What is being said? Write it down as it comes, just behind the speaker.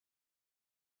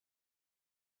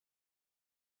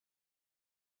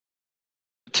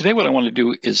today what I want to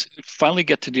do is finally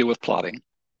get to deal with plotting.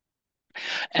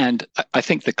 And I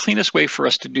think the cleanest way for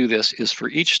us to do this is for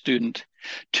each student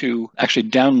to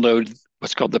actually download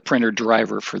what's called the printer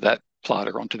driver for that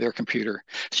plotter onto their computer.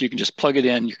 So you can just plug it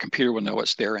in, your computer will know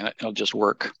what's there, and it'll just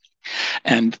work.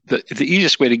 And the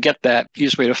easiest way to get that,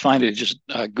 easiest way to find it is just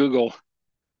Google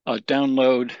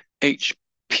download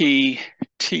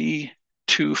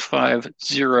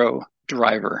HPT250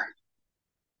 driver.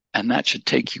 And that should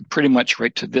take you pretty much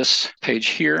right to this page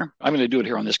here. I'm going to do it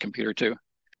here on this computer too.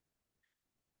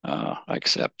 I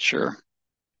accept, sure.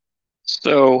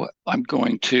 So I'm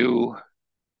going to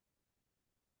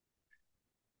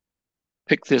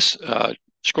pick this,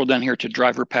 scroll down here to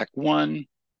driver pack 1.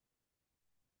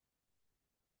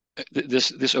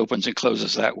 This opens and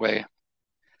closes that way.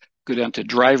 Go down to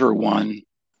driver 1.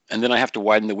 And then I have to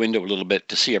widen the window a little bit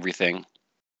to see everything.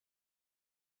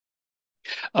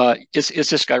 It's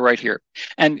this guy right here.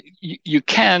 And you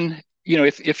can, you know,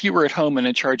 if you were at home and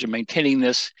in charge of maintaining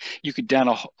this, you could down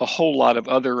a whole lot of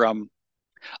other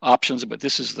options, but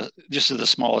this is the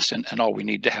smallest and all we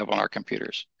need to have on our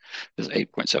computers. This is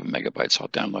 8.7 megabytes. So I'll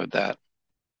download that.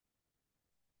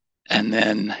 And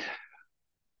then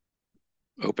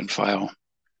open file.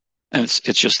 And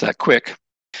it's just that quick.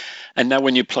 And now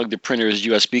when you plug the printer's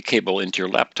USB cable into your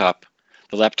laptop,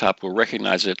 the laptop will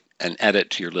recognize it and add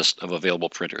it to your list of available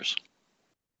printers.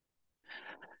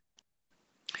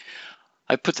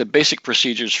 I put the basic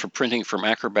procedures for printing from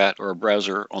Acrobat or a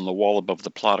browser on the wall above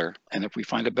the plotter. And if we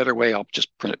find a better way, I'll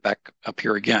just print it back up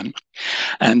here again.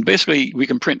 And basically, we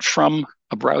can print from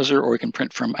a browser or we can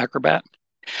print from Acrobat.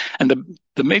 And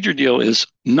the major deal is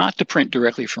not to print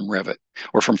directly from Revit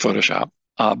or from Photoshop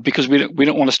because we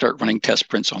don't want to start running test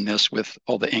prints on this with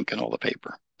all the ink and all the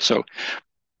paper. So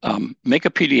make a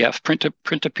PDF, print a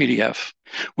PDF,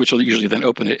 which will usually then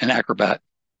open it in Acrobat,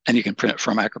 and you can print it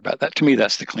from Acrobat. That, to me,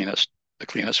 that's the cleanest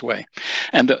way.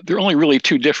 And there are only really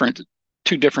two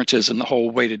differences in the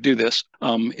whole way to do this.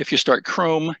 If you start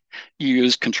Chrome, you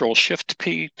use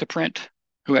Control-Shift-P to print.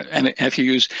 And if you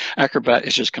use Acrobat,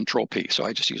 it's just Control-P. So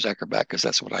I just use Acrobat because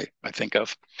that's what I think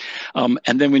of. And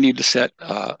then we need to set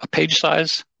a page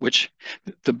size, which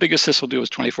the biggest this will do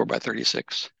is 24 by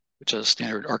 36, which is a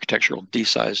standard architectural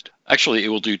D-sized. Actually, it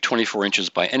will do 24 inches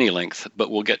by any length,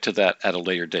 but we'll get to that at a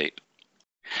later date.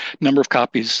 Number of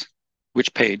copies,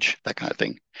 which page, that kind of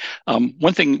thing.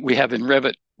 One thing we have in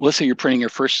Revit, let's say you're printing your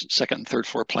first, second, and third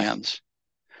floor plans.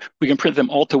 We can print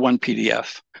them all to one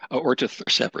PDF or to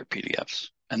separate PDFs.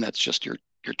 And that's just your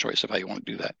choice of how you want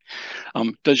to do that.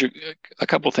 Does a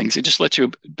couple of things. It just lets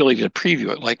you ability to preview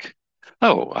it, like,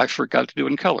 oh, I forgot to do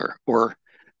it in color, or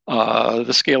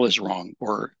the scale is wrong,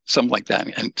 or something like that,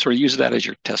 and sort of use that as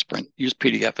your test print. Use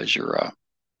PDF as your,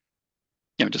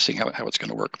 just seeing how it's going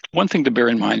to work. One thing to bear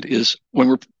in mind is when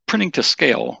we're printing to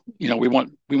scale, we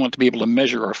want to be able to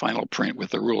measure our final print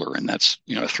with a ruler, and that's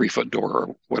a 3-foot door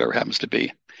or whatever it happens to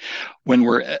be. When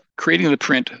we're creating the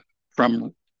print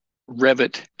from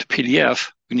Revit to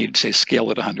PDF, we need to say scale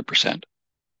at 100%.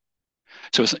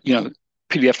 So it's,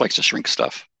 PDF likes to shrink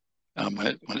stuff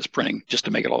when it's printing just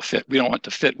to make it all fit. We don't want it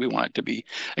to fit. We want it to be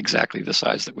exactly the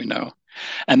size that we know.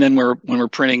 And then when we're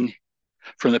printing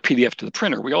from the PDF to the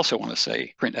printer, we also want to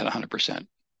say print at 100%,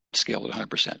 scale at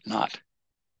 100%, not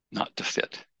to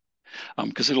fit,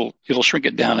 because it'll shrink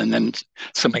it down, and then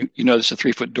something there's a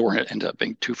 3-foot door and it ends up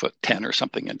being 2'10" or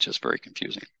something, and it's just very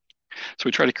confusing. So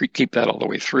we try to keep that all the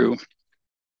way through.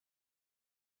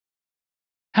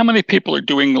 How many people are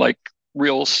doing like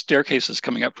real staircases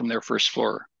coming up from their first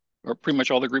floor? Or pretty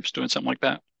much all the groups doing something like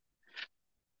that?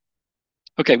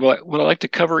 Okay, well, what I'd like to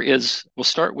cover is we'll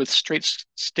start with straight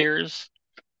stairs,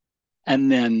 and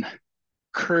then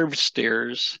curved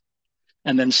stairs,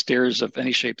 and then stairs of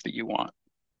any shape that you want.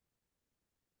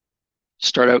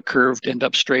 Start out curved, end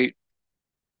up straight,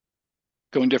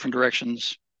 go in different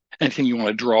directions. Anything you want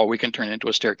to draw, we can turn into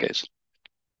a staircase.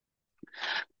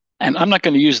 And I'm not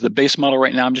going to use the base model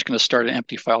right now. I'm just going to start an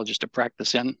empty file just to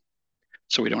practice in,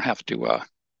 so we don't have to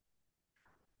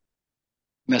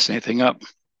mess anything up.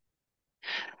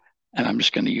 And I'm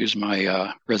just going to use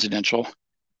my residential,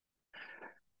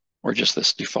 or just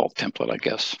this default template, I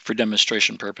guess, for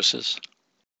demonstration purposes.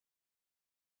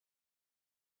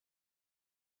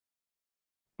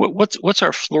 What's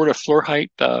our floor to floor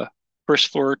height? First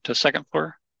floor to second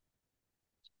floor?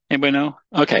 Anybody know?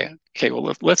 Okay.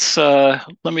 Well, let's let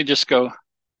me just go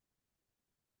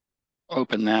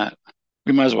open that.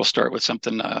 We might as well start with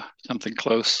something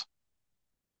close.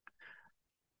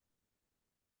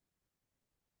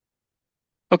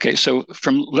 Okay, so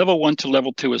from level 1 to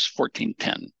level 2 is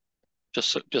 1410.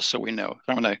 Just so we know.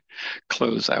 I'm going to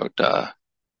close out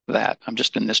that. I'm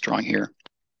just in this drawing here.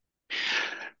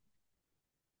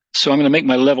 So I'm going to make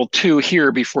my level 2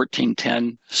 here be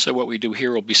 1410. So what we do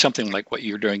here will be something like what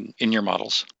you're doing in your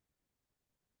models.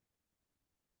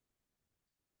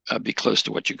 Be close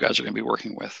to what you guys are going to be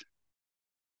working with.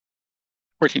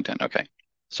 1410, okay.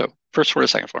 So first floor to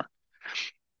second floor.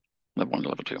 Level 1 to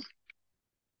level 2.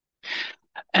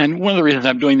 And one of the reasons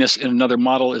I'm doing this in another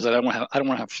model is that I don't want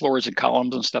to have floors and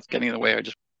columns and stuff getting in the way.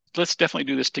 Let's definitely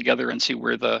do this together and see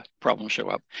where the problems show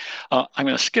up. I'm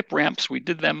going to skip ramps. We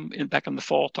did them back in the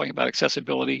fall, talking about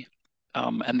accessibility.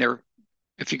 And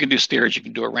if you can do stairs, you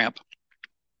can do a ramp.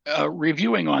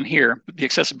 Reviewing on here, the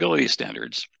accessibility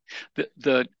standards,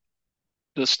 the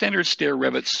standard stair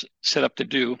Revit's set up to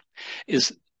do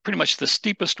is pretty much the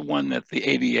steepest one that the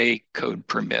ADA code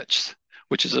permits,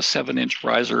 which is a 7-inch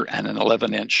riser and an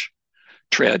 11-inch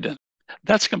tread.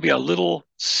 That's going to be a little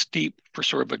steep for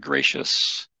sort of a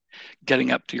gracious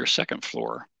getting up to your second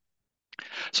floor.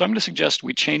 So I'm going to suggest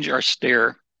we change our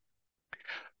stair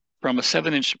from a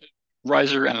 7-inch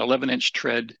riser and 11-inch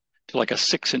tread to like a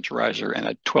 6-inch riser and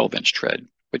a 12-inch tread,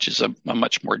 which is a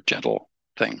much more gentle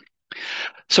thing.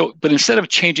 So, but instead of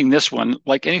changing this one,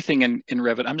 like anything in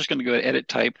Revit, I'm just going to go to Edit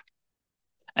Type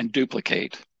and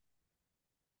Duplicate.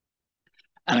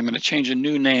 And I'm going to change a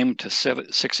new name to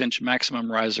 6-inch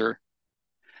maximum riser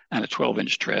and a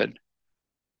 12-inch tread.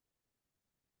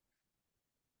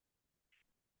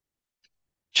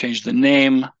 Change the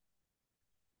name,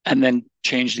 and then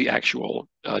change the actual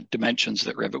dimensions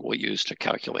that Revit will use to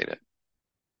calculate it.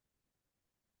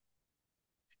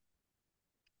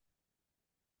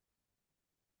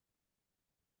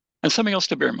 And something else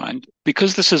to bear in mind,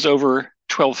 because this is over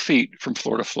 12 feet from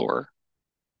floor to floor,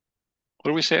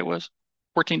 what did we say it was?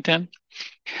 1410?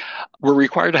 We're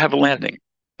required to have a landing.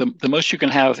 The most you can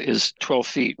have is 12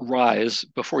 feet rise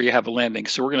before you have a landing.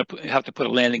 So we're going to have to put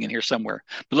a landing in here somewhere.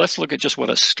 But let's look at just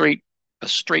what a straight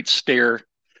stair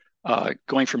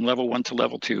going from level 1 to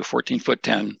level 2, 14 foot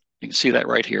 10. You can see that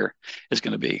right here is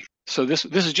going to be. So this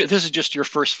is just your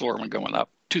first floor when going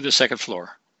up to the second floor.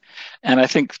 And I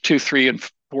think 2, 3, and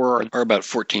 4 are about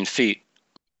 14 feet.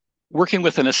 Working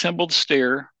with an assembled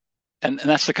stair, and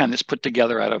that's the kind that's put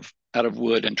together out of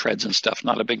wood and treads and stuff,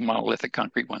 not a big monolithic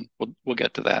concrete one. We'll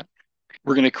get to that.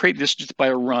 We're going to create this just by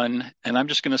a run, and I'm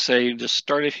just going to say just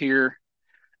start it here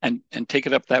and take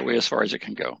it up that way as far as it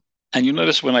can go. And you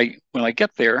notice when I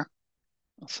get there,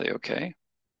 I'll say okay.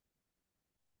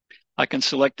 I can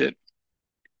select it.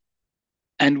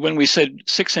 And when we said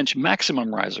 6-inch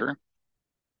maximum riser,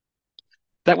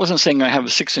 that wasn't saying I have a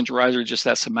 6-inch riser, just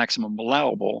that's the maximum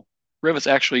allowable. Revit's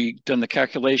actually done the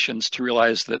calculations to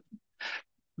realize that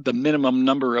the minimum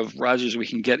number of risers we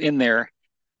can get in there,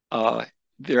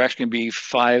 they're actually going to be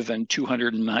 5 and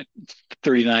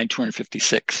 239,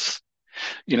 256.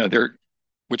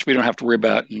 Which we don't have to worry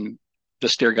about, and the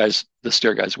stair guys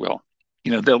will.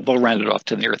 They'll round it off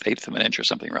to the nearest 1/8 of an inch or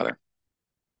something rather.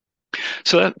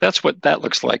 So that's what that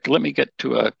looks like. Let me get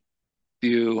to a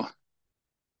view,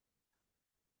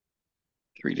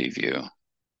 3D view.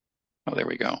 Oh, there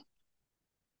we go.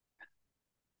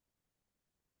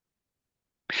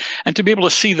 And to be able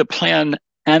to see the plan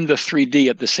and the 3D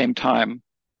at the same time,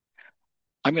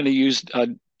 I'm going to use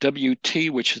WT,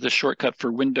 which is the shortcut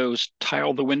for Windows,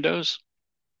 tile the windows.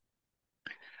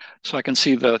 So I can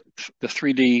see the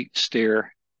 3D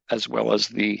stair as well as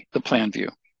the plan view.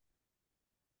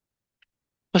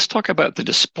 Let's talk about the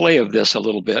display of this a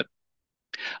little bit.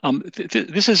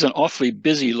 This is an awfully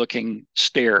busy looking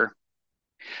stair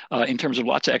in terms of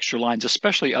lots of extra lines,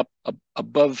 especially up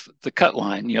above the cut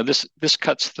line. This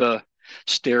cuts the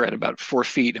stair at about 4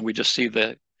 feet, and we just see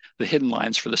the hidden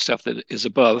lines for the stuff that is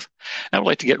above. And I would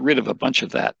like to get rid of a bunch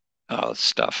of that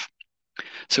stuff.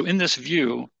 So in this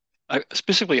view,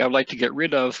 specifically, I would like to get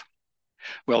rid of,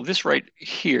 well, this right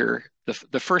here.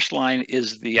 The first line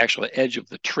is the actual edge of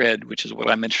the tread, which is what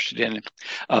I'm interested in.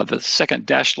 The second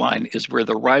dashed line is where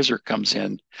the riser comes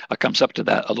in, comes up to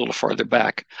that a little farther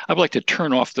back. I would like to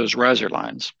turn off those riser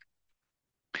lines.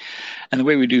 And the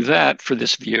way we do that for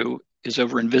this view is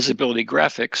over in Visibility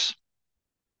Graphics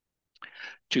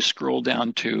to scroll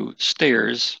down to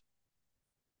Stairs,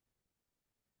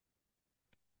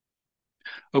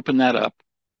 open that up,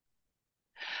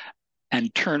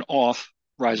 and turn off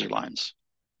riser lines.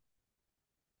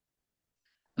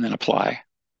 And then apply.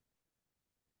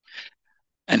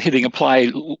 And hitting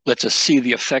apply lets us see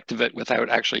the effect of it without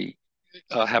actually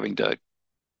having to,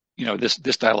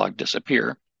 this dialog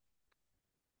disappear.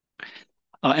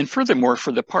 And furthermore,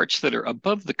 for the parts that are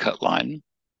above the cut line,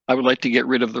 I would like to get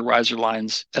rid of the riser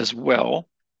lines as well.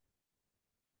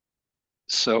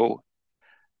 So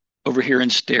over here in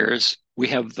Stairs, we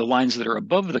have the lines that are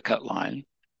above the cut line.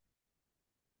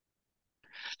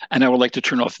 And I would like to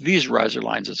turn off these riser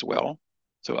lines as well.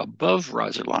 So above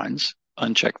riser lines,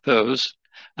 uncheck those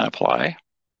and apply.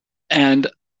 And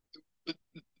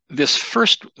this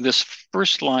first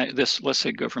line, let's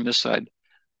say go from this side.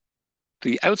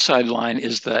 The outside line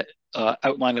is the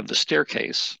outline of the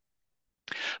staircase.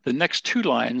 The next two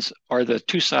lines are the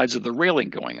two sides of the railing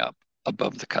going up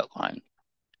above the cut line.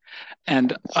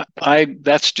 And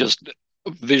that's just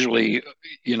visually,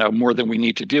 more than we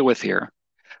need to deal with here.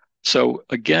 So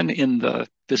again, in the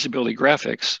visibility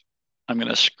graphics, I'm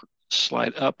going to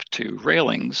slide up to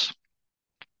railings,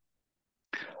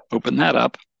 open that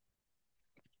up.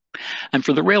 And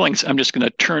for the railings, I'm just going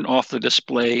to turn off the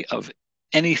display of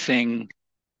anything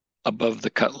above the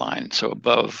cut line. So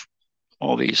above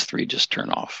all these three, just turn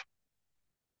off.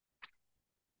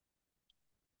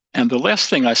 And the last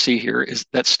thing I see here is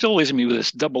that still leaves me with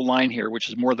this double line here, which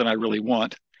is more than I really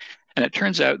want. And it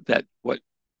turns out that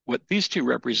what these two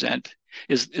represent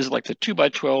is like the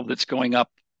 2x12 that's going up,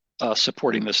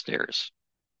 supporting the stairs.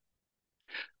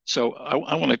 So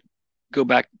I want to go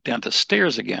back down to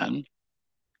stairs again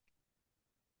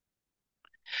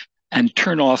and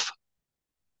turn off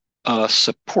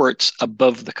supports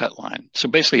above the cut line. So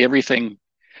basically everything,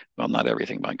 well, not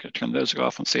everything, but I'm going to turn those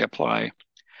off and say apply.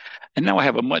 And now I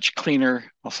have a much cleaner,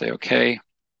 I'll say okay,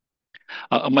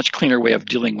 a much cleaner way of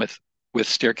dealing with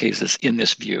staircases in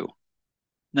this view.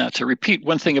 Now, to repeat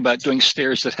one thing about doing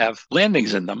stairs that have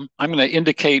landings in them, I'm going to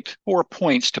indicate 4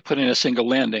 points to put in a single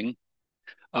landing.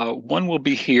 One will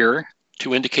be here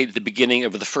to indicate the beginning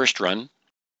of the first run.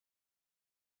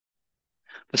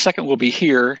 The second will be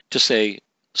here to say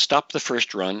stop the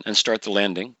first run and start the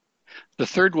landing. The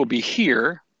third will be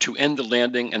here to end the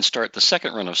landing and start the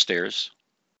second run of stairs.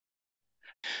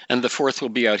 And the fourth will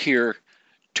be out here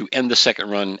to end the second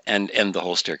run and end the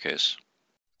whole staircase.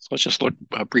 So let's just look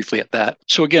briefly at that.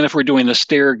 So again, if we're doing the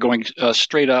stair going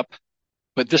straight up,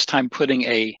 but this time putting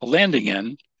a landing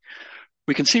in,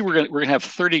 we can see we're going to have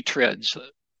 30 treads,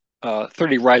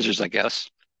 30 risers, I guess.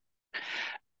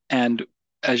 And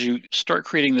as you start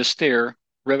creating the stair,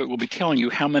 Revit will be telling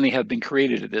you how many have been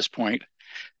created at this point.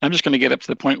 I'm just going to get up to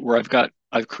the point where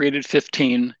I've created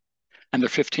 15 and there are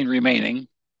 15 remaining.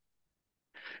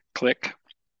 Click,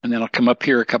 and then I'll come up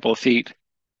here a couple of feet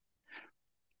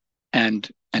and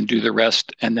do the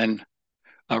rest. And then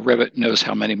Revit knows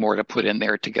how many more to put in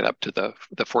there to get up to the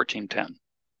 1410.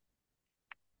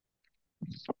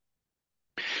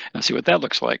 And see what that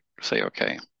looks like. Say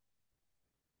okay.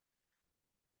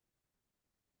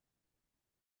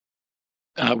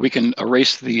 We can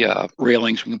erase the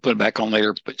railings. We can put it back on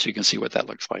later, but so you can see what that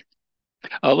looks like.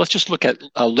 Let's just look at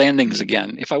landings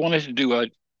again. If I wanted to do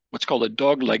what's called a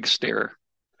dogleg stair,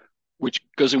 which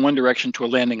goes in one direction to a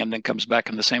landing and then comes back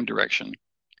in the same direction,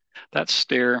 that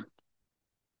stair,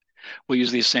 we'll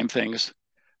use these same things.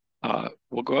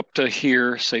 We'll go up to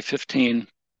here, say 15,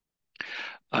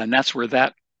 and that's where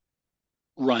that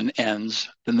run ends.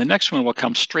 Then the next one will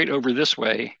come straight over this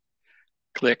way,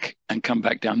 click, and come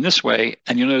back down this way.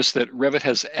 And you'll notice that Revit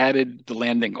has added the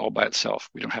landing all by itself.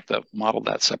 We don't have to model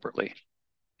that separately.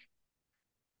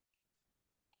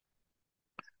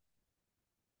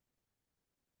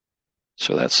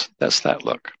 So that's that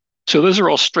look. So those are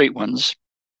all straight ones.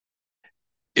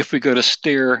 If we go to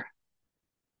stair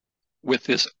with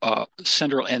this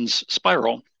central ends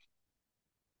spiral,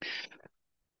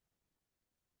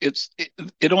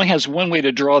 it only has one way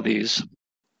to draw these,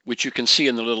 which you can see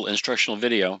in the little instructional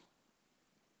video,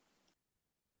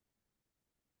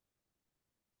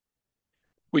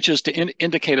 which is to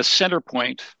indicate a center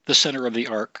point, the center of the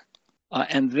arc,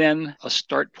 and then a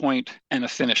start point and a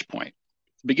finish point.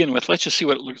 To begin with, let's just see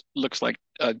what it looks like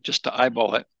just to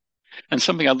eyeball it. And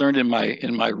something I learned in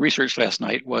my research last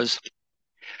night was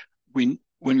when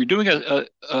you're doing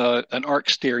an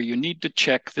arc stair, you need to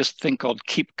check this thing called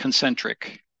keep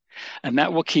concentric. And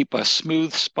that will keep a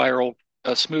smooth spiral,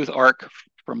 a smooth arc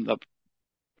from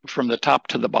the top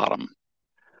to the bottom.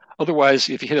 Otherwise,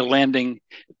 if you hit a landing,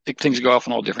 things go off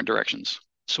in all different directions.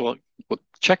 So we'll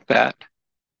check that,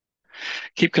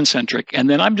 keep concentric, and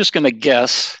then I'm just going to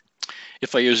guess.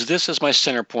 If I use this as my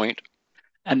center point,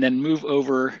 and then move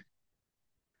over,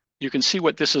 you can see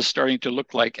what this is starting to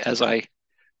look like as I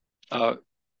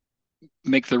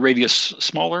make the radius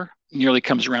smaller, nearly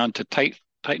comes around to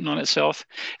tighten on itself.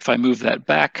 If I move that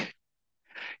back,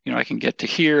 I can get to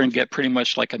here and get pretty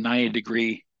much like a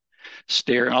 90-degree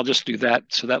stair. And I'll just do that.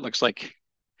 So that looks like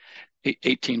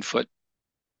 18 foot.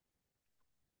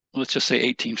 Let's just say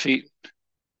 18 feet.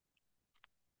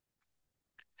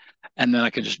 And then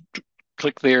I can just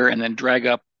click there and then drag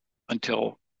up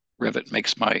until Revit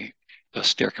makes my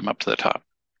stair come up to the top.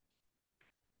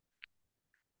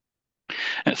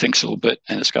 And it thinks a little bit,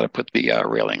 and it's got to put the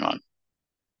railing on,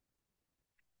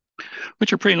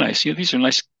 which are pretty nice. These are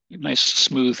nice,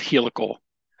 smooth helical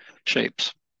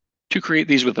shapes. To create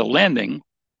these with a landing,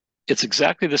 it's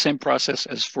exactly the same process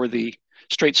as for the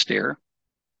straight stair.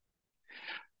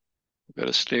 Go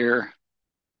to stair,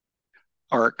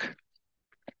 arc,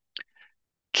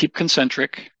 keep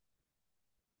concentric.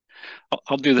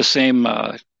 I'll do the same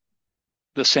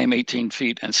 18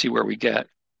 feet and see where we get.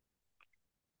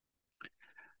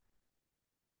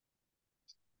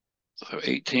 So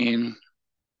 18.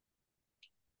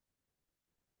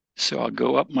 So I'll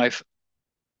go up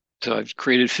so I've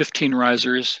created 15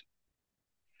 risers.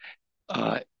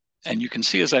 And you can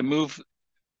see as I move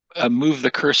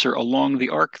the cursor along the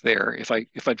arc there, if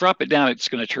I drop it down, it's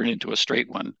going to turn into a straight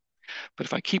one. But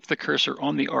if I keep the cursor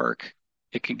on the arc,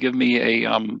 it can give me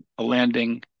a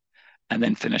landing and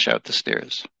then finish out the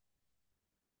stairs.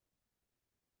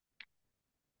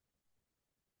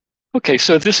 Okay,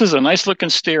 so this is a nice looking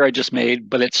stair I just made,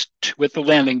 but it's with the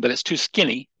landing, but it's too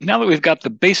skinny. Now that we've got the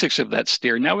basics of that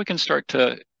stair, now we can start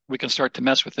to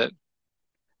mess with it.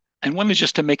 And one is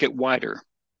just to make it wider.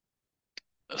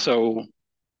 So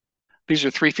these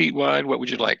are 3 feet wide. What would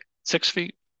you like? 6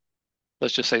 feet?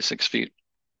 Let's just say 6 feet.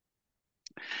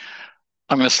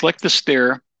 I'm going to select the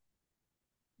stair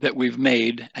that we've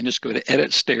made and just go to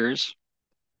Edit Stairs.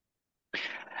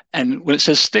 And when it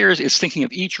says stairs, it's thinking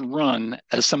of each run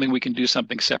as something we can do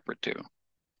something separate to.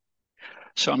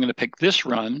 So I'm going to pick this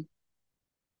run.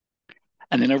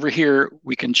 And then over here,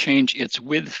 we can change its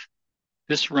width.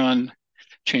 This run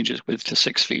changes width to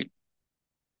 6 feet,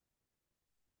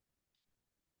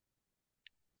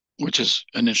 which is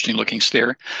an interesting looking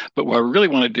stair. But what I really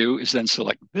want to do is then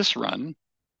select this run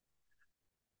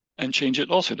and change it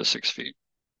also to 6 feet.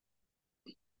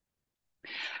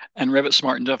 And Revit's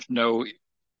smart enough to know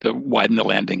to widen the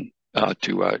landing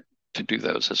to do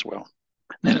those as well.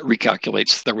 And then it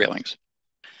recalculates the railings.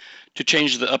 To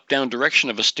change the up-down direction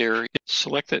of a stair,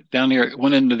 select it down here,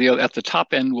 one end to the other. At the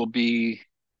top end will be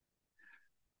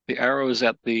the arrows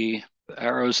at the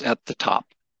top.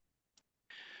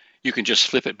 You can just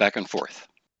flip it back and forth.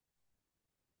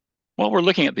 While we're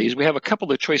looking at these, we have a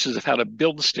couple of choices of how to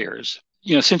build stairs.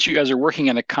 Since you guys are working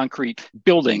in a concrete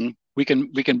building, we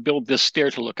can build this stair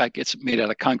to look like it's made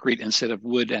out of concrete instead of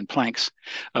wood and planks,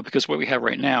 because what we have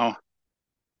right now,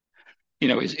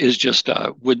 is just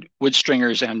wood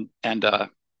stringers and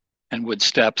wood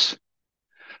steps.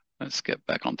 Let's get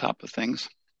back on top of things.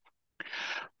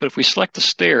 But if we select the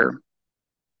stair,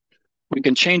 we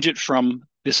can change it from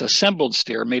this assembled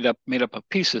stair made up of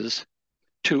pieces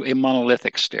to a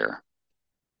monolithic stair.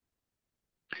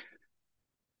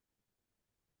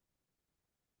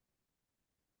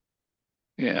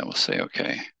 Yeah, we'll say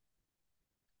okay.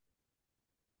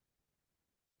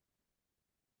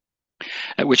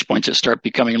 At which point it starts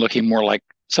looking more like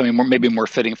something maybe more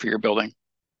fitting for your building.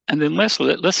 And then let's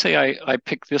say I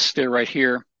pick this stair right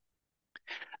here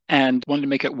and wanted to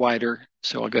make it wider.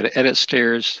 So I'll go to Edit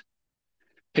Stairs,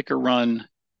 pick a run,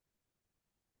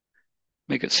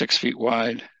 make it 6 feet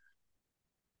wide.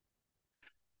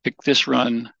 Pick this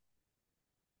run,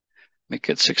 make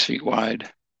it 6 feet wide.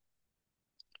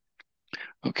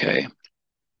 Okay.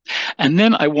 And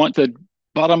then I want the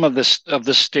bottom of the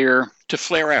stair to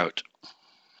flare out.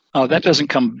 That doesn't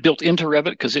come built into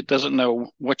Revit because it doesn't know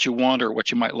what you want or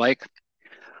what you might like.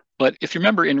 But if you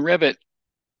remember in Revit,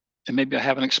 and maybe I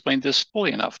haven't explained this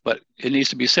fully enough, but it needs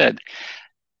to be said,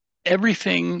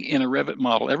 everything in a Revit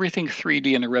model, everything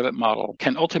 3D in a Revit model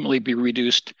can ultimately be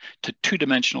reduced to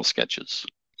 2-dimensional sketches.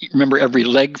 Remember, every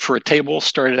leg for a table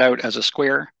started out as a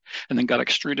square and then got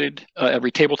extruded.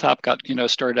 Every tabletop got,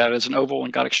 started out as an oval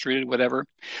and got extruded, whatever.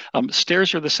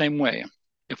 Stairs are the same way.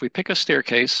 If we pick a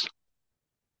staircase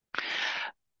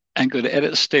and go to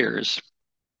Edit Stairs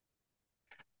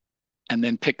and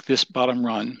then pick this bottom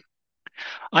run,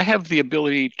 I have the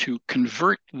ability to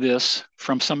convert this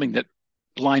from something that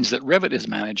lines that Revit is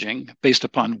managing based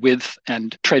upon width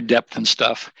and tread depth and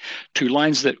stuff to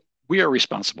lines that we are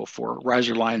responsible for,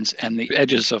 riser lines and the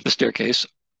edges of the staircase,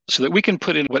 so that we can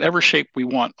put in whatever shape we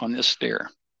want on this stair.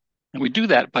 And we do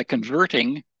that by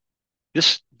converting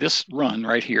this run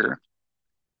right here,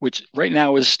 which right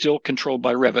now is still controlled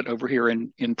by Revit over here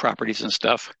in properties and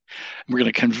stuff. And we're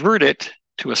going to convert it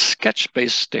to a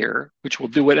sketch-based stair, which will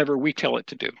do whatever we tell it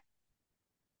to do.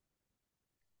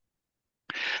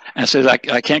 And it says I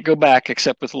can't go back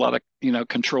except with a lot of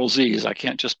Control Z's. I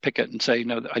can't just pick it and say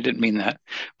no, I didn't mean that.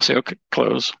 We'll say okay,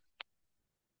 close.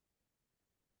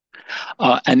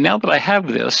 And now that I have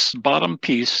this bottom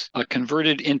piece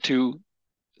converted into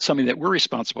something that we're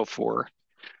responsible for,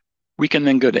 we can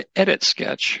then go to Edit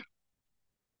Sketch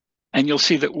And you'll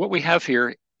see that what we have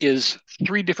here is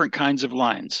three different kinds of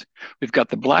lines. We've got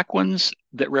the black ones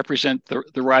that represent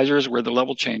the risers where the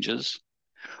level changes.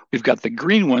 We've got the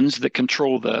green ones that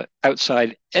control the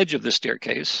outside edge of the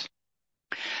staircase.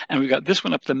 And we've got this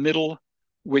one up the middle,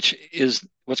 which is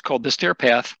what's called the stair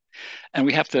path. And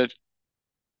we have to,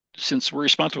 since we're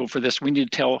responsible for this, we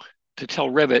need to tell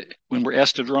Revit when we're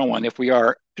asked to draw one, if we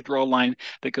are, to draw a line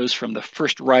that goes from the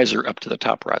first riser up to the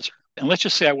top riser. And let's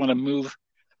just say I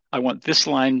want this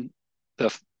line,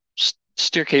 the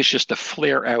staircase, just to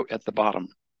flare out at the bottom.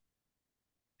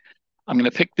 I'm going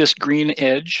to pick this green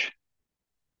edge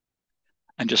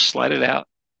and just slide it out.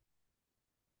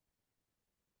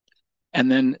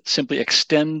 And then simply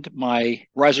extend my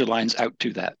riser lines out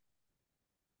to that.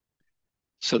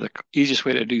 So the easiest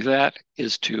way to do that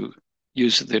is to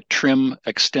use the Trim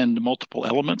Extend Multiple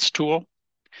Elements tool,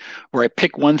 where I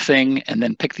pick one thing and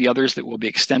then pick the others that will be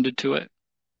extended to it.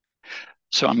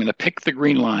 So I'm going to pick the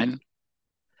green line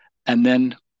and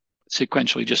then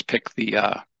sequentially just pick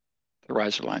the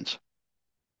riser lines.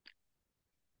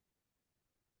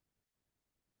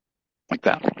 Like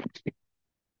that.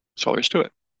 That's all there is to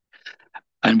it.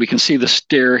 And we can see the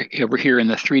stair over here in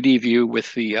the 3D view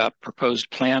with the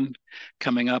proposed plan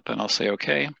coming up, and I'll say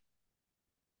okay.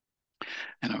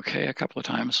 And okay a couple of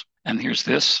times. And here's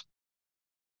this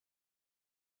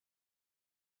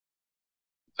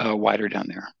wider down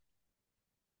there.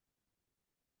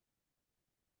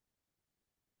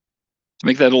 To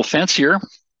make that a little fancier,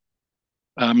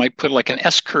 I might put like an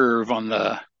S-curve on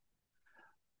the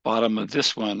bottom of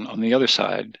this one on the other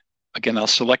side. Again, I'll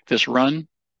select this run,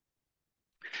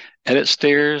 edit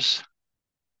stairs,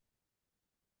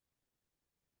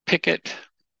 pick it.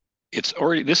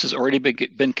 This has already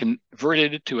been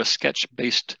converted to a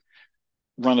sketch-based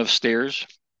run of stairs.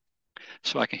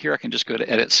 So I can just go to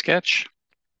edit sketch.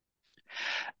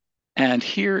 And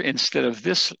here, instead of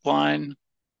this line,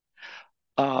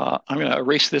 I'm going to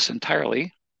erase this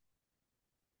entirely.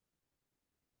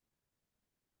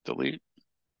 Delete.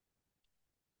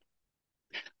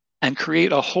 And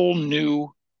create a whole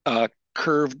new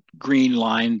curved green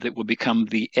line that will become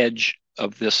the edge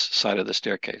of this side of the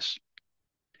staircase.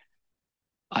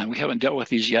 And we haven't dealt with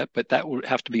these yet, but that would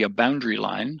have to be a boundary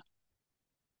line.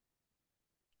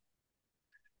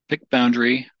 Pick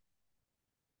boundary.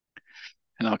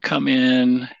 And I'll come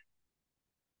in.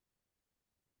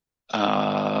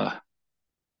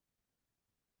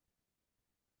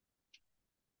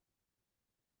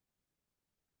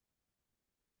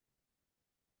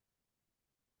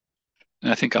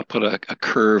 And I think I'll put a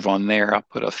curve on there. I'll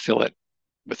put a fillet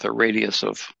with a radius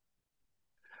of,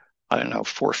 I don't know,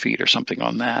 4 feet or something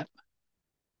on that.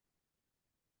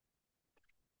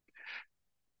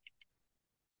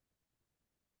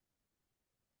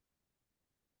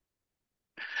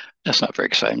 That's not very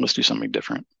exciting. Let's do something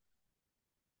different.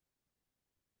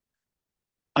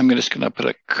 I'm just going to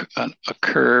put a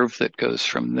curve that goes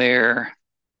from there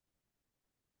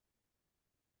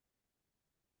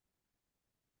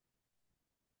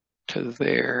to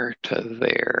there to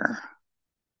there.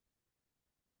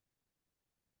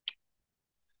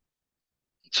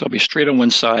 So I'll be straight on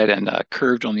one side and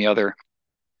curved on the other.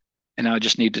 And now I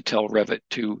just need to tell Revit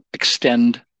to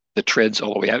extend the treads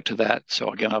all the way out to that. So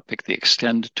again, I'll pick the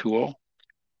extend tool,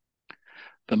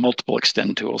 the multiple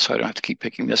extend tool, so I don't have to keep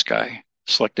picking this guy.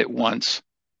 Select it once,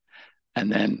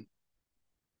 and then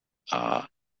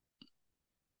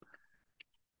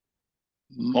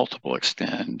multiple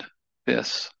extend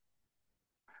this.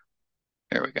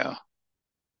 There we go.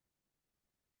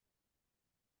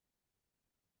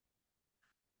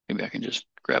 Maybe I can just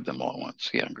grab them all at once.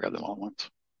 Yeah, grab them all at once.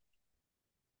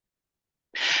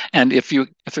 And if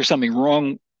there's something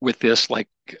wrong with this, like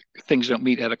things don't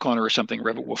meet at a corner or something,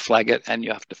 Revit will flag it, and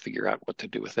you have to figure out what to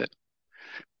do with it,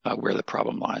 where the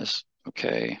problem lies.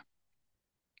 Okay.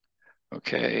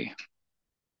 Okay.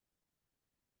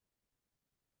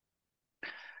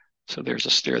 So there's a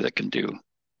stair that can do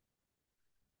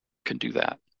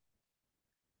that.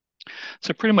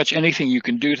 So pretty much anything you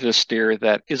can do to the stair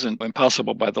that isn't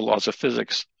impossible by the laws of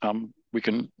physics, we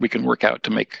can work out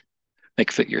to make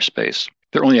fit your space.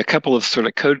 There are only a couple of sort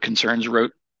of code concerns.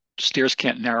 Stairs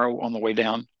can't narrow on the way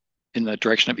down in the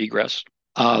direction of egress.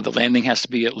 The landing has to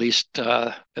be at least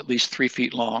 3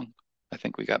 feet long. I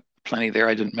think we got plenty there.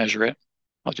 I didn't measure it.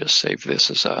 I'll just save this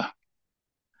as a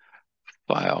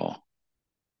file.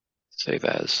 Save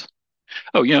as.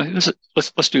 Oh,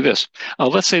 let's do this.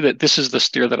 Let's say that this is the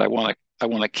stair that I want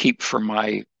to keep for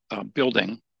my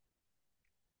building,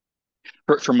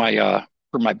 for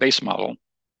my base model.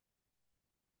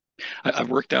 I've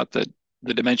worked out the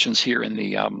dimensions here in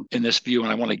this view,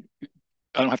 and I want to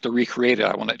I don't have to recreate it.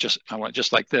 I want it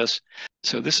just like this.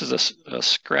 So this is a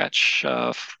scratch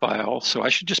file. So I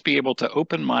should just be able to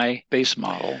open my base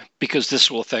model, because this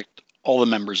will affect all the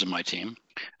members of my team,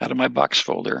 out of my box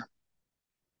folder.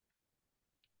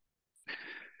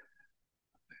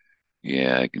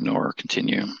 Yeah, ignore,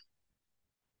 continue.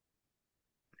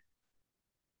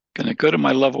 Going to go to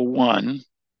my level 1.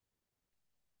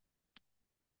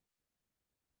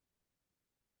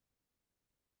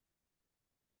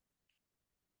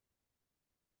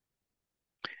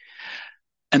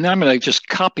 And then I'm going to just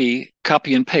copy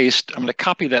and paste. I'm going to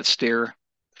copy that stair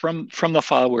from the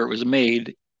file where it was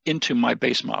made into my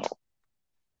base model.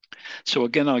 So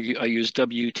again, I use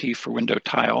WT for window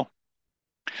tile,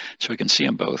 so we can see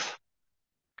them both.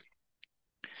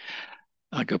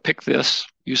 I'll go pick this,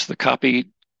 use the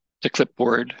copy to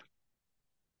clipboard.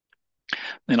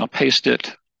 Then I'll paste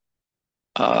it,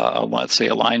 let's say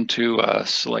align to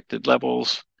selected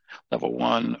levels, level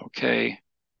 1, okay.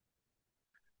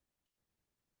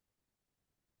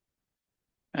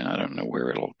 And I don't know where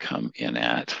it'll come in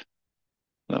at.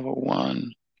 Level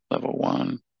 1, level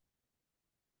 1.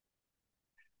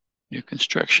 New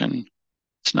construction.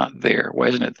 It's not there. Why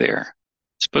isn't it there?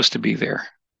 It's supposed to be there.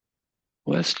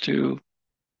 Let's do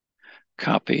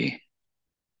copy.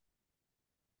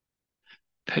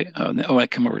 I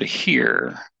come over to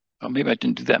here. Oh, maybe I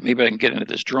didn't do that. Maybe I can get into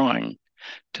this drawing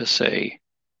to say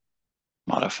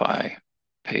modify,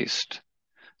 paste,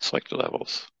 select the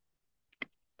levels.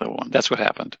 Level 1. That's what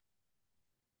happened.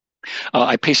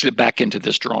 I pasted it back into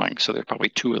this drawing, so there's probably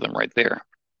 2 of them right there.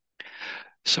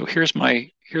 So here's my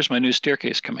new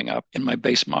staircase coming up in my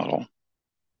base model.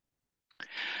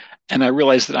 And I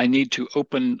realized that I need to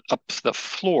open up the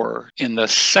floor in the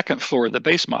second floor of the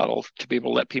base model to be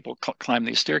able to let people climb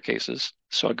these staircases.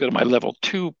 So I go to my level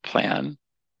 2 plan,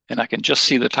 and I can just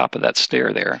see the top of that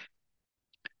stair there.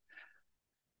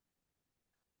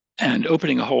 And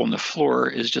opening a hole in the floor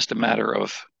is just a matter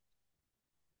of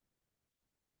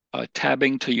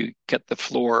tabbing till you get the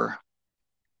floor,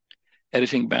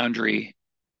 editing boundary.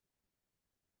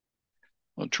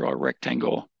 We'll draw a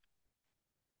rectangle.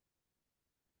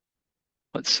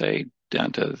 Let's say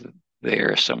down to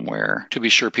there somewhere. to be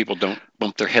sure people don't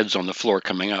bump their heads on the floor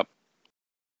coming up.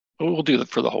 We'll do that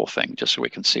for the whole thing, just so we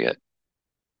can see it.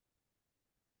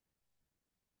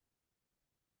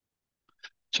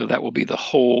 So that will be the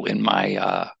hole in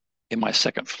my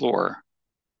second floor.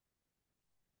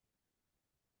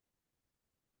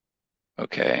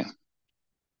 Okay.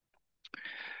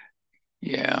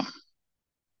 Yeah.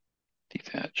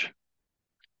 Detach.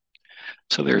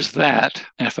 So there's that.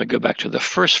 And if I go back to the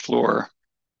first floor,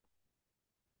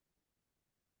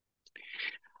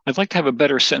 I'd like to have a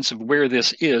better sense of where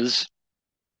this is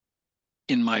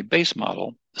in my base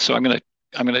model. So I'm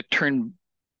gonna turn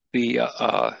the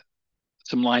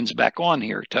some lines back on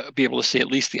here to be able to see at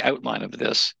least the outline of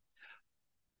this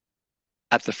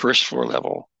at the first floor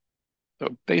level.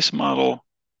 So base model,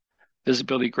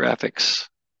 visibility graphics,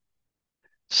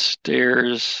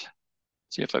 stairs.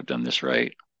 See if I've done this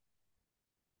right.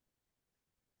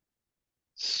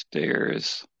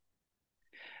 Stairs.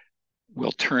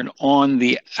 We'll turn on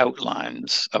the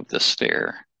outlines of the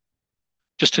stair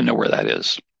just to know where that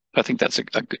is. I think that's a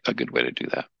good way to do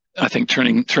that. I think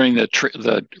turning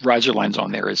the riser lines on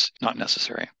there is not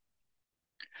necessary.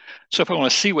 So if I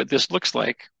want to see what this looks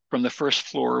like from the first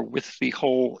floor with the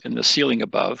hole in the ceiling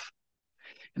above,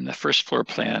 in the first floor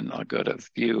plan, I'll go to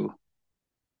view,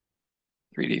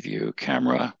 3D view,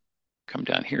 camera, come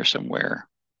down here somewhere,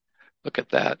 look at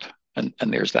that, and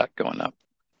there's that going up.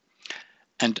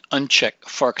 And uncheck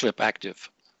far clip active.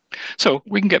 So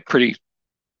we can get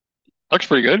looks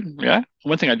pretty good, yeah.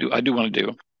 One thing I do want to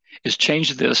do is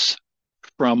change this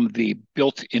from the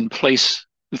built in place,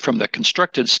 from the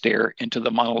constructed stair into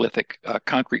the monolithic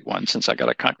concrete one, since I got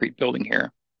a concrete building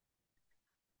here.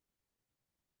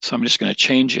 So I'm just going to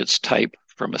change its type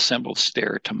from assembled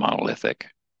stair to monolithic.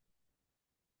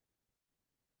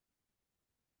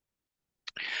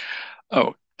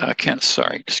 Oh,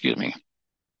 sorry, excuse me.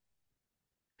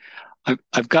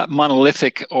 I've got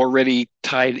monolithic already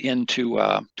tied into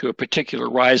to a particular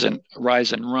rise and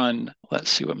run.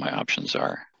 Let's see what my options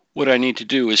are. What I need to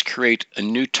do is create a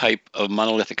new type of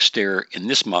monolithic stair in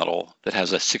this model that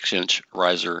has a 6-inch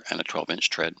riser and a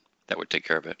 12-inch tread. That would take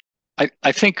care of it.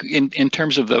 I think in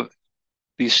terms of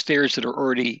these stairs that are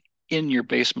already in your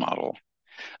base model,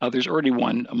 there's already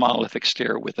a monolithic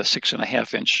stair with a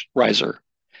 6.5-inch riser.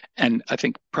 And I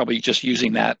think probably just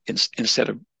using that instead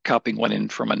of copying one in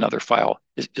from another file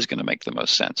is going to make the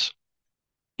most sense.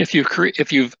 If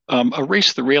you've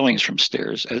erased the railings from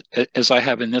stairs, as I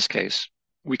have in this case,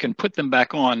 we can put them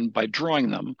back on by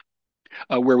drawing them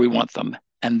where we want them,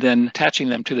 and then attaching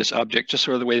them to this object, just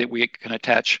sort of the way that we can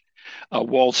attach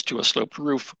walls to a sloped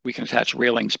roof, we can attach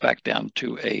railings back down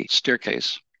to a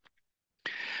staircase.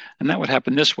 And that would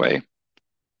happen this way.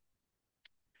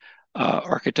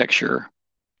 Architecture,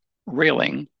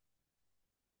 railing,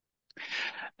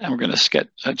 and we're going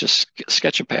to just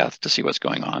sketch a path to see what's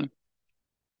going on.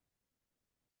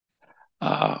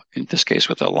 In this case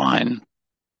with a line,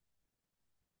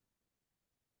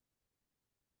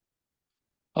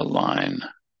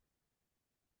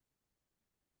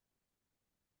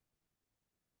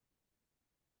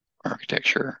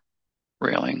 architecture,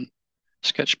 railing,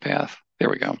 sketch path. There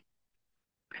we go.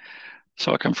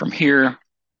 So I'll come from here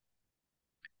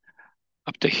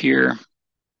up to here.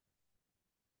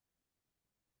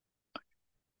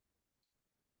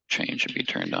 Chain should be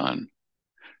turned on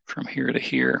from here to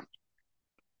here,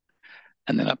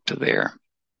 and then up to there.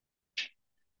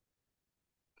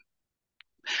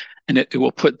 And it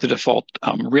will put the default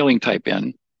railing type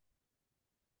in,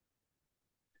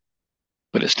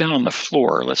 but it's down on the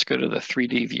floor. Let's go to the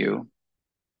 3D view.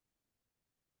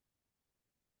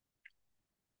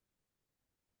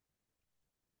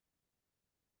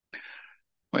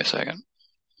 Wait a second.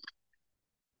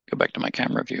 Go back to my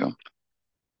camera view.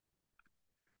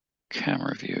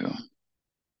 Camera view.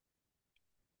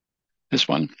 This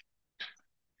one.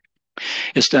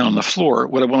 It's down on the floor.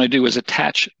 What I want to do is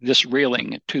attach this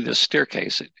railing to this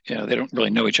staircase. They don't really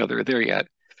know each other there yet.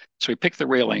 So we pick the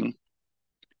railing,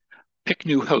 pick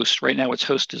new host. Right now its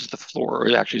host is the floor,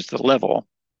 or actually it's the level.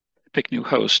 Pick new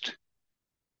host,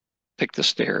 pick the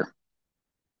stair,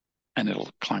 and it'll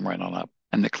climb right on up.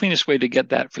 And the cleanest way to get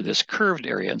that for this curved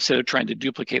area, instead of trying to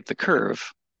duplicate the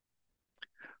curve,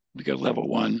 we go level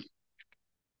 1,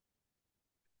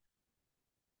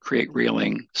 create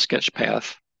railing, sketch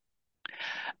path,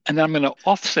 and then I'm going to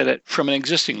offset it from an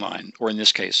existing line, or in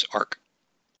this case, arc.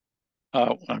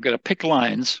 I'm going to pick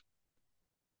lines.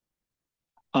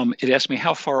 It asks me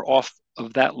how far off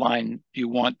of that line do you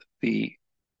want the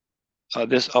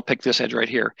this. I'll pick this edge right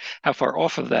here. How far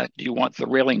off of that do you want the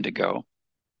railing to go?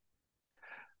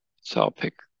 So I'll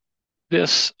pick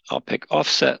this. I'll pick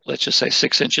offset. Let's just say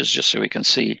 6 inches, just so we can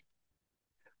see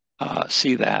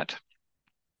that.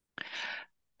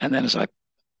 And then as I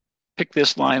pick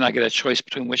this line, I get a choice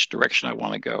between which direction I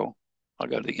want to go. I'll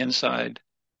go to the inside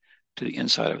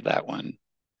of that one,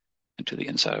 and to the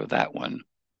inside of that one,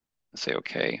 and say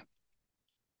okay.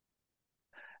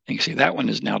 And you can see that one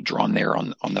is now drawn there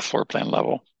on the floor plan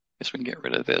level. I guess we can get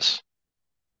rid of this.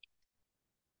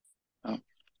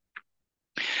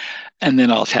 And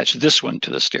then I'll attach this one to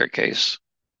the staircase,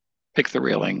 pick the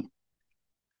railing,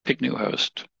 pick new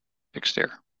host, pick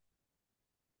stair.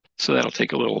 So that'll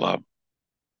take a little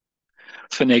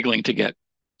finagling to get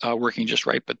working just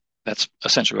right, but that's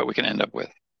essentially what we can end up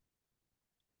with.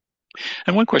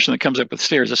 And one question that comes up with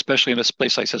stairs, especially in a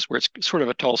place like this where it's sort of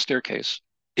a tall staircase,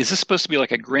 is this supposed to be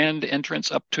like a grand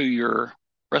entrance up to your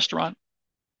restaurant?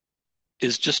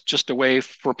 Is just a way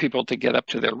for people to get up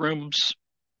to their rooms?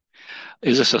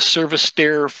 Is this a service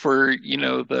stair for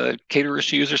the caterers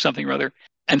to use or something or other?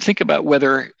 And think about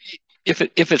whether, if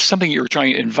it's something you're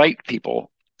trying to invite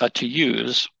people to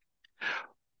use,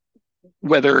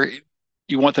 whether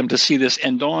you want them to see this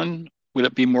end on. Would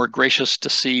it be more gracious to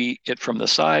see it from the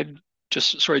side?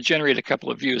 Just sort of generate a couple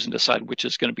of views and decide which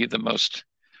is going to be the most.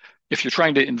 If you're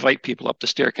trying to invite people up the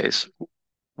staircase,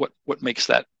 what makes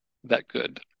that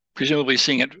good? Presumably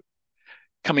seeing it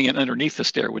coming in underneath the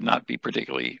stair would not be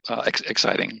particularly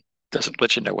exciting. Doesn't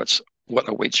let you know what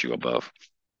awaits you above.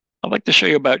 I'd like to show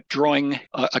you about drawing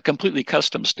a completely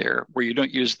custom stair where you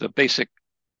don't use the basic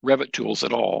Revit tools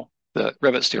at all, the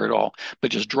Revit stair at all,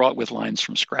 but just draw it with lines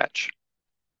from scratch.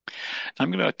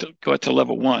 I'm going to go out to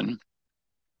level 1.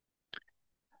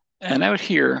 And out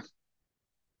here,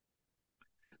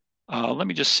 let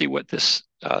me just see what this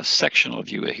sectional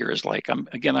view here is like. I'm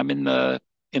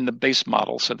in the base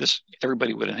model, so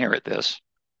everybody would inherit this.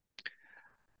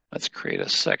 Let's create a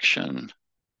section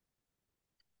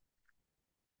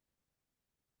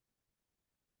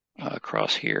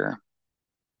across here.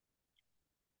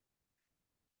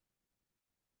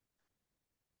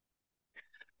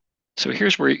 So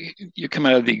here's where you come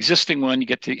out of the existing one, you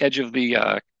get to the edge of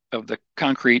the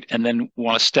concrete, and then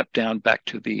want to step down back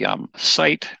to the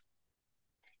site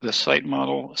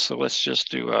model. So let's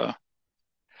just do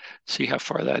see how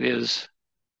far that is.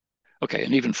 Okay,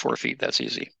 and even 4 feet, that's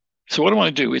easy. So what I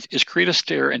want to do is create a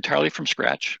stair entirely from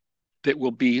scratch that will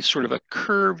be sort of a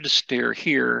curved stair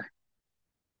here,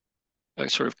 a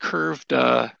sort of curved,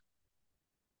 a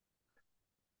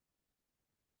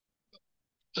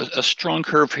strong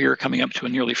curve here coming up to a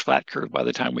nearly flat curve by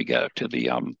the time we get up to the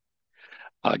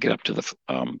get up to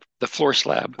the floor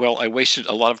slab. Well, I wasted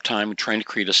a lot of time trying to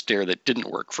create a stair that didn't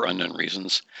work for unknown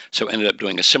reasons, so ended up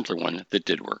doing a simpler one that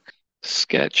did work.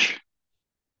 Sketch.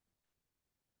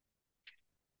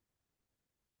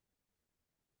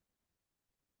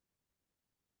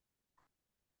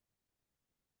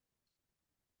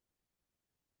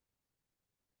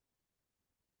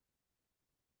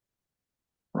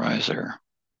 Riser.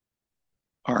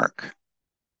 Arc.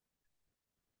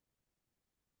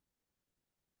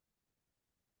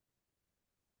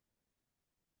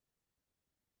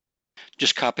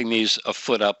 Just copying these a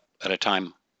foot up at a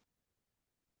time.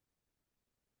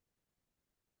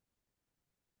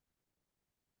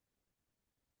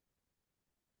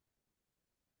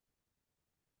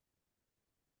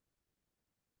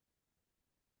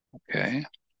 Okay.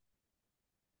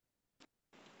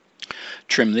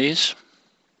 Trim these.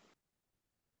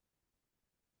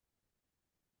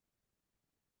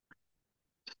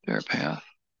 Stair path.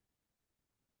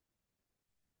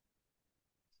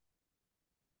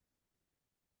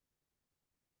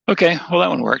 Okay, well, that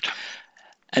one worked.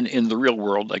 And in the real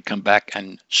world, I'd come back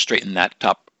and straighten that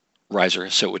top riser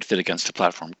so it would fit against the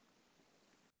platform.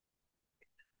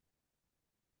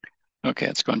 Okay,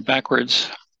 it's going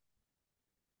backwards.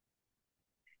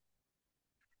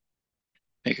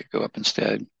 Make it go up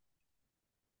instead.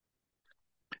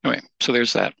 Anyway, so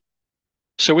there's that.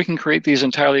 So we can create these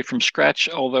entirely from scratch,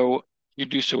 although you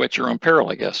do so at your own peril,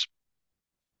 I guess.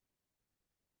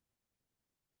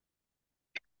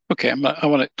 Okay, I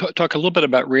want to talk a little bit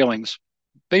about railings.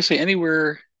 Basically,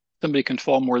 anywhere somebody can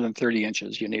fall more than 30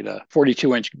 inches, you need a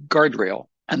 42-inch guardrail.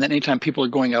 And then anytime people are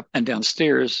going up and down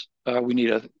stairs, we need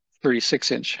a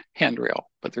 36-inch handrail.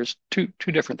 But there's two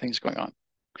different things going on.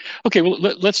 Okay, well,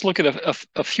 let's look at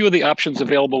a few of the options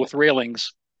available with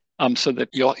railings, so that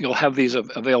you'll have these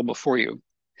available for you.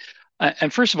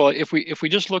 And first of all, if we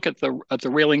just look at the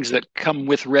railings that come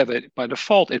with Revit, by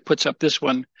default it puts up this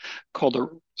one called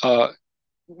a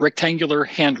rectangular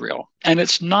handrail, and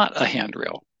it's not a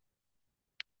handrail.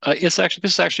 This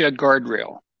is actually a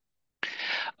guardrail.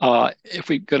 If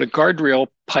we go to guardrail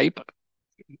pipe,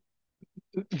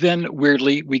 then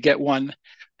weirdly we get one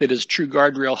that is true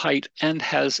guardrail height and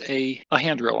has a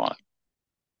handrail on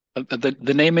it.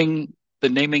 The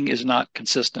naming is not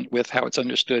consistent with how it's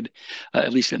understood,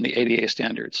 at least in the ADA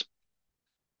standards.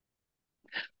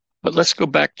 But let's go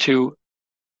back to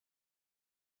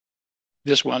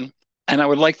this one. And I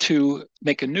would like to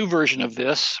make a new version of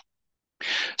this.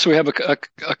 So we have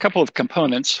a couple of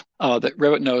components that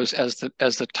Revit knows as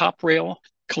the top rail.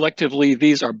 Collectively,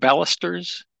 these are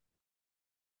balusters.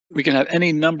 We can have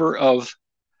any number of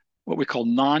what we call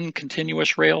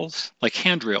non-continuous rails, like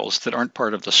handrails that aren't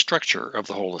part of the structure of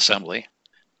the whole assembly.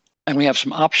 And we have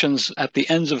some options at the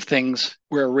ends of things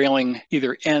where a railing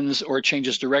either ends or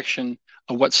changes direction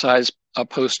of what size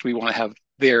post we want to have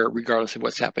there, regardless of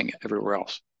what's happening everywhere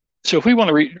else. So if we want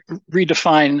to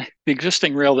redefine the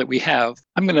existing rail that we have,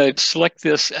 I'm going to select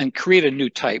this and create a new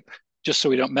type, just so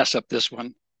we don't mess up this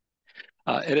one.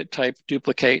 Edit type,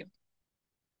 duplicate,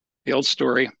 the old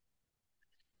story.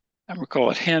 And we'll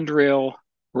call it handrail.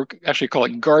 We'll actually call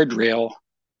it guardrail.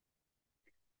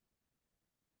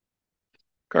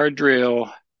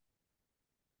 Guardrail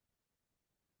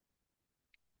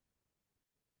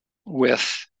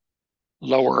with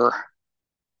lower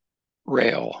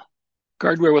rail.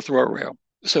 Guardrail with lower rail.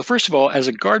 So first of all, as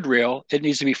a guardrail, it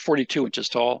needs to be 42 inches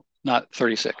tall, not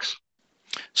 36.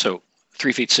 So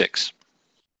 3 feet 6.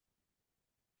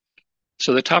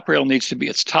 So the top rail needs to be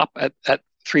its top at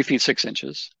 3 feet 6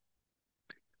 inches.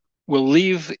 We'll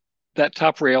leave that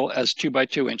top rail as 2 by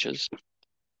 2 inches.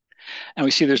 And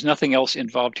we see there's nothing else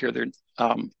involved here there,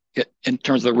 in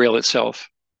terms of the rail itself.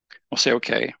 We'll say,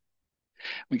 okay.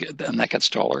 And that gets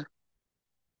taller,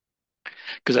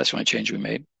 because that's the only change we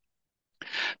made.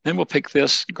 Then we'll pick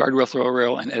this guardrail throw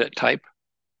rail and edit type.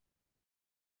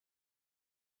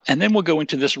 And then we'll go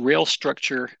into this rail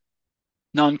structure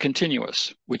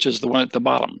non-continuous, which is the one at the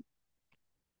bottom.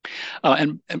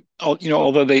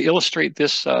 Although they illustrate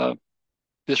this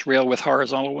this rail with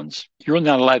horizontal ones, you're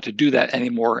not allowed to do that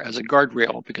anymore as a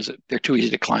guardrail because they're too easy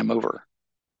to climb over.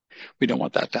 We don't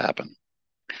want that to happen.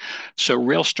 So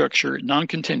rail structure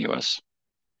non-continuous,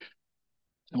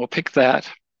 and we'll pick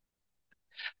that.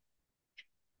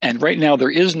 And right now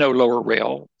there is no lower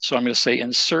rail, so I'm going to say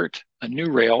insert a new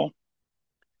rail.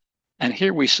 And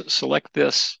here we select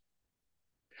this,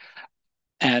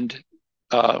 and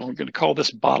we're going to call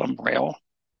this bottom rail.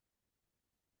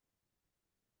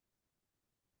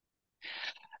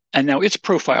 And now its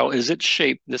profile is its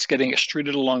shape that's getting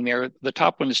extruded along there. The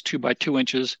top one is 2 by 2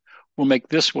 inches. We'll make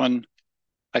this one,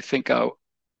 I think,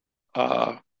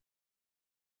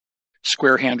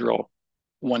 square handrail,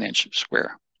 1 inch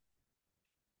square.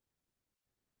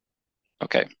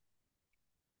 Okay.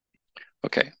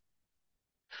 Okay.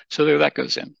 So there that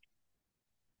goes in.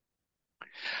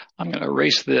 I'm going to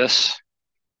erase this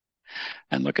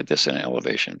and look at this in an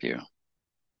elevation view.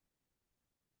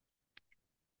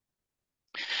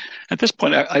 At this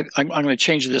point, I'm going to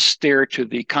change this stair to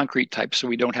the concrete type so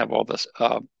we don't have all this,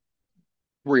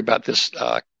 worry about this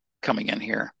coming in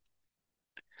here.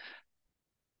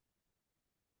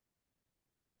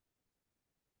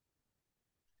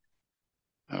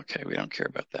 Okay, we don't care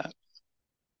about that.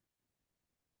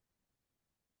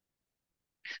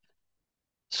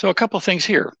 So a couple things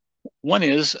here. One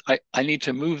is I need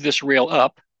to move this rail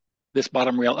up, this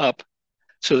bottom rail up,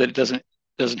 so that it doesn't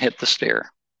hit the stair.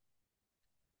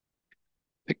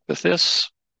 Pick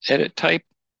this, edit type,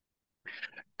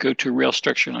 go to rail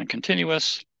structure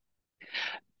non-continuous.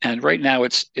 And right now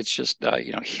it's just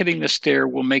hitting the stair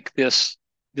will make this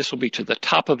will be to the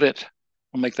top of it.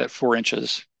 We'll make that 4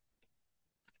 inches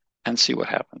and see what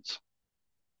happens.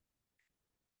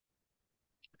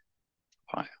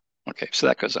 Fine. Okay, so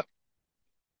that goes up.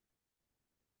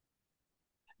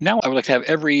 Now I would like to have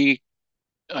every,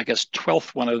 I guess,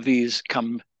 12th one of these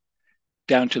come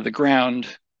down to the ground.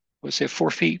 Let's say 4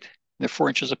 feet. They're 4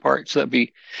 inches apart. So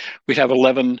we'd have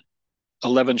 11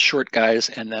 short guys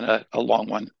and then a long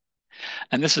one.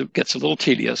 And this gets a little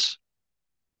tedious,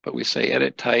 but we say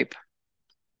edit type.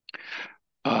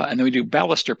 And then we do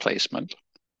baluster placement.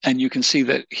 And you can see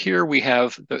that here we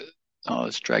have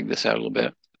let's drag this out a little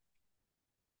bit.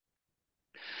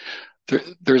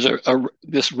 There's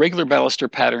this regular baluster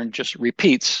pattern just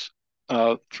repeats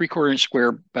 3/4 inch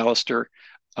square baluster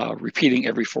repeating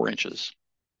every 4 inches.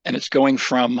 And it's going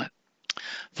from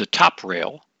the top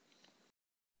rail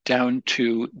down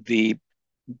to the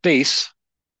base,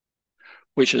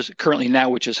 which is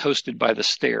hosted by the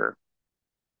stair.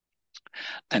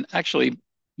 And actually,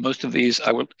 most of these,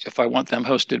 if I want them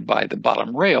hosted by the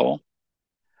bottom rail,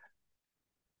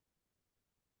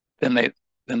 then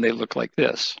they look like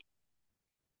this.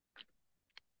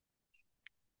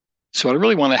 So what I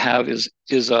really want to have is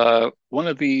one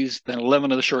of these, then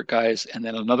 11 of the short guys, and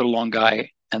then another long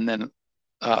guy, and then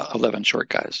 11 short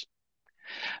guys.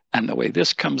 And the way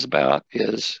this comes about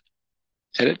is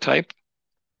edit type,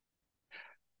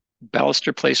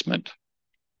 baluster placement.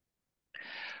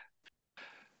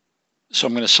 So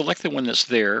I'm going to select the one that's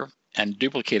there and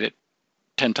duplicate it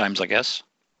 10 times, I guess.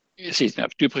 It's easy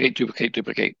enough. Duplicate, duplicate,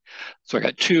 duplicate. So I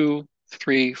got 2,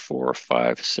 3, 4,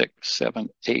 5, 6, 7,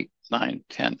 8, 9,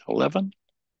 10, 11.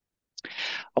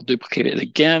 I'll duplicate it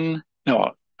again.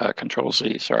 No, Control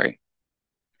Z, sorry.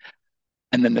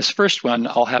 And then this first one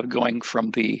I'll have going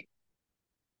from the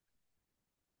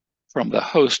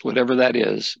host, whatever that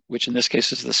is, which in this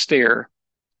case is the stair,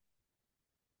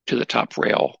 to the top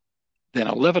rail. Then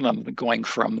 11 of them going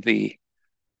from the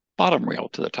bottom rail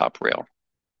to the top rail.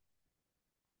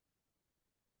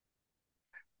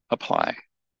 Apply.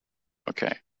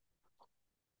 Okay.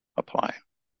 Apply.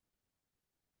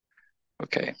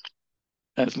 Okay.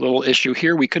 There's a little issue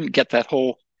here. We couldn't get that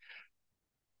whole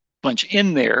bunch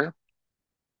in there.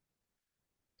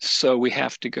 So we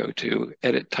have to go to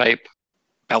edit type,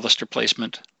 baluster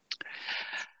placement,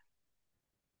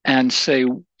 and say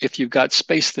if you've got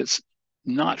space that's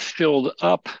not filled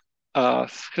up,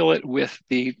 fill it with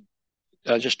the,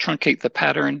 just truncate the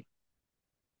pattern.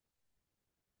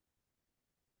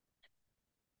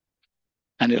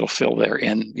 And it'll fill there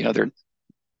in, it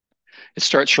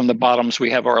starts from the bottoms.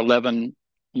 We have our 11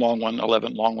 long one,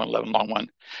 11 long one, 11 long one.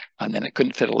 And then it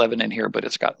couldn't fit 11 in here, but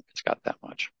it's got that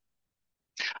much.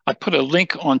 I put a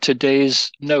link on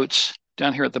today's notes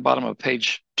down here at the bottom of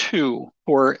page 2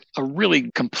 for a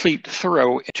really complete,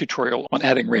 thorough tutorial on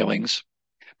adding railings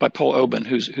by Paul Oben,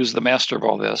 who's the master of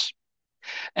all this.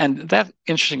 And that,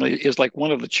 interestingly, is like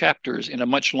one of the chapters in a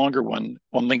much longer one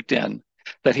on LinkedIn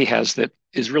that he has that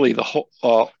is really the whole,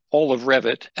 all of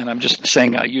Revit. And I'm just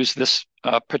saying I use this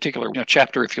particular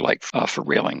chapter, if you like, for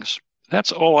railings.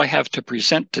 That's all I have to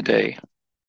present today.